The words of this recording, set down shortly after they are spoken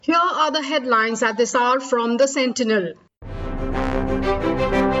Here are the headlines at this hour from the Sentinel.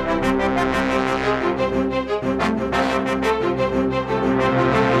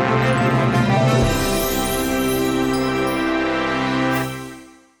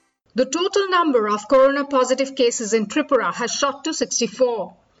 The total number of corona-positive cases in Tripura has shot to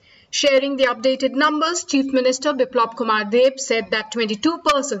 64. Sharing the updated numbers, Chief Minister Biplab Kumar Deb said that 22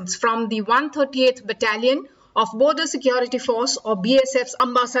 persons from the 138th Battalion of Border Security Force or BSF's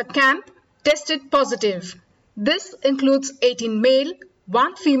Ambasad camp tested positive. This includes 18 male,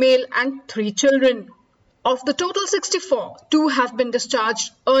 1 female and 3 children. Of the total 64, 2 have been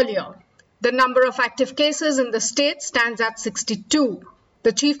discharged earlier. The number of active cases in the state stands at 62.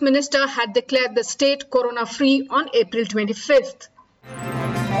 The Chief Minister had declared the state corona-free on April 25th.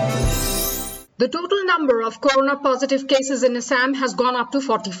 The total number of corona-positive cases in Assam has gone up to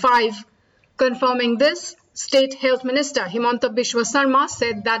 45. Confirming this, State Health Minister Himanta Biswa Sarma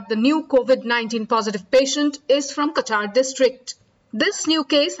said that the new COVID-19 positive patient is from Cachar district. This new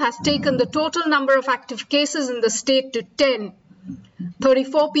case has taken the total number of active cases in the state to 10.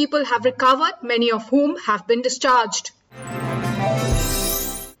 34 people have recovered, many of whom have been discharged.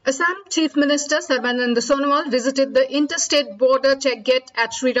 Assam Chief Minister Sarbananda Sonowal visited the interstate border check gate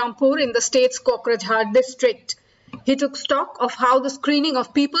at Srirampur in the state's Kokrajhar district. He took stock of how the screening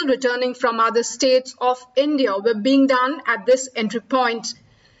of people returning from other states of India were being done at this entry point.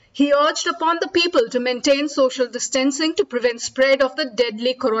 He urged upon the people to maintain social distancing to prevent spread of the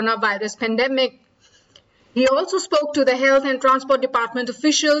deadly coronavirus pandemic. He also spoke to the Health and Transport Department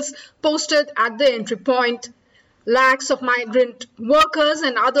officials posted at the entry point. Lakhs of migrant workers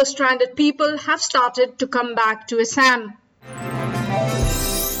and other stranded people have started to come back to Assam.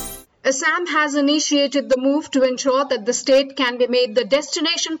 Assam has initiated the move to ensure that the state can be made the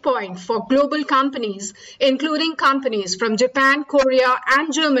destination point for global companies, including companies from Japan, Korea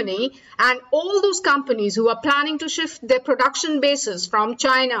and Germany, and all those companies who are planning to shift their production bases from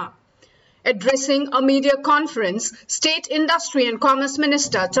China. Addressing a media conference, State Industry and Commerce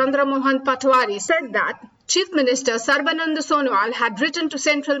Minister Chandra Mohan Patwari said that Chief Minister Sarbananda Sonowal had written to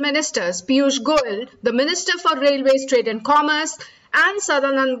Central Ministers Piyush Goyal, the Minister for Railways, Trade and Commerce, and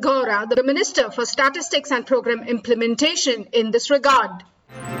Sadanand Gaura, the Minister for Statistics and Program Implementation, in this regard.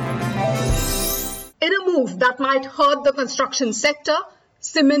 In a move that might hurt the construction sector,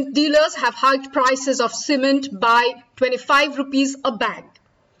 cement dealers have hiked prices of cement by 25 rupees a bag.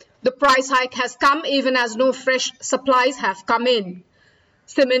 The price hike has come even as no fresh supplies have come in.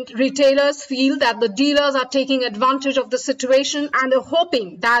 Cement retailers feel that the dealers are taking advantage of the situation and are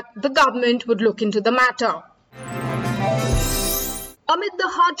hoping that the government would look into the matter. Amid the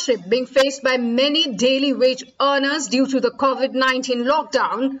hardship being faced by many daily wage earners due to the COVID-19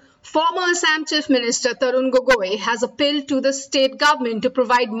 lockdown, former Assam Chief Minister Tarun Gogoi has appealed to the state government to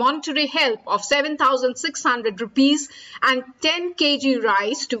provide monetary help of 7,600 rupees and 10 kg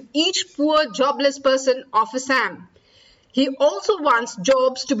rice to each poor jobless person of Assam. He also wants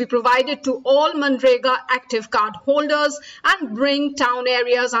jobs to be provided to all Manrega active card holders and bring town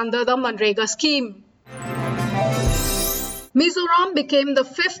areas under the Manrega scheme. Mizoram became the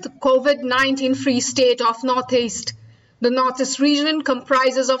 5th COVID-19 free state of Northeast. The Northeast region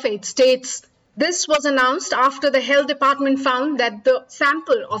comprises of 8 states. This was announced after the Health Department found that the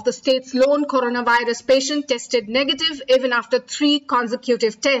sample of the state's lone coronavirus patient tested negative even after 3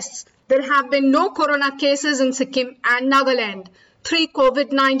 consecutive tests. There have been no corona cases in Sikkim and Nagaland. 3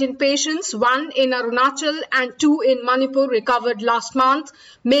 COVID-19 patients, 1 in Arunachal and 2 in Manipur, recovered last month,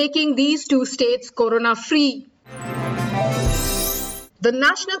 making these 2 states corona-free. The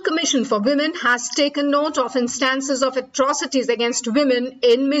National Commission for Women has taken note of instances of atrocities against women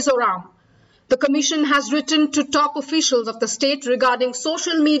in Mizoram. The Commission has written to top officials of the state regarding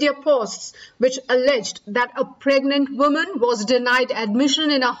social media posts which alleged that a pregnant woman was denied admission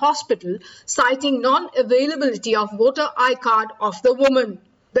in a hospital citing non-availability of voter I-card of the woman.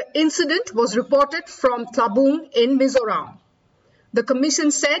 The incident was reported from Tlabung in Mizoram. The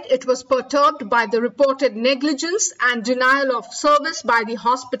Commission said it was perturbed by the reported negligence and denial of service by the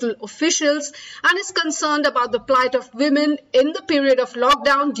hospital officials and is concerned about the plight of women in the period of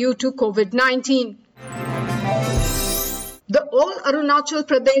lockdown due to COVID-19. The All Arunachal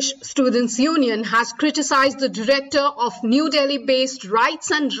Pradesh Students' Union has criticized the director of New Delhi-based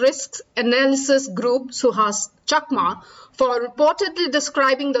Rights and Risks Analysis Group, Suhas Chakma, for reportedly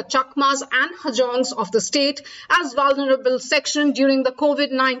describing the Chakmas and Hajongs of the state as vulnerable section during the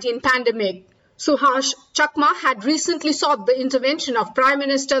COVID-19 pandemic. Suhas Chakma had recently sought the intervention of Prime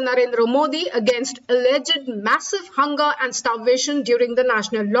Minister Narendra Modi against alleged massive hunger and starvation during the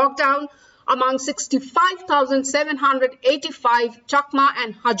national lockdown, among 65,785 Chakma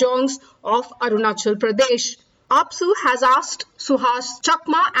and Hajongs of Arunachal Pradesh. APSU has asked Suhas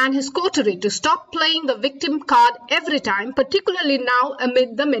Chakma and his coterie to stop playing the victim card every time, particularly now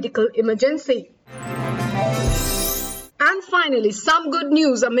amid the medical emergency. And finally, some good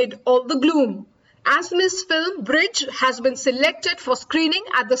news amid all the gloom. Assamese film Bridge has been selected for screening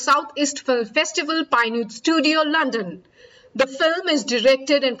at the Southeast Film Festival, Pinewood Studio, London. The film is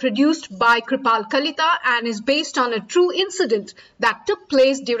directed and produced by Kripal Kalita and is based on a true incident that took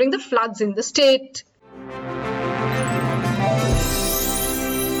place during the floods in the state.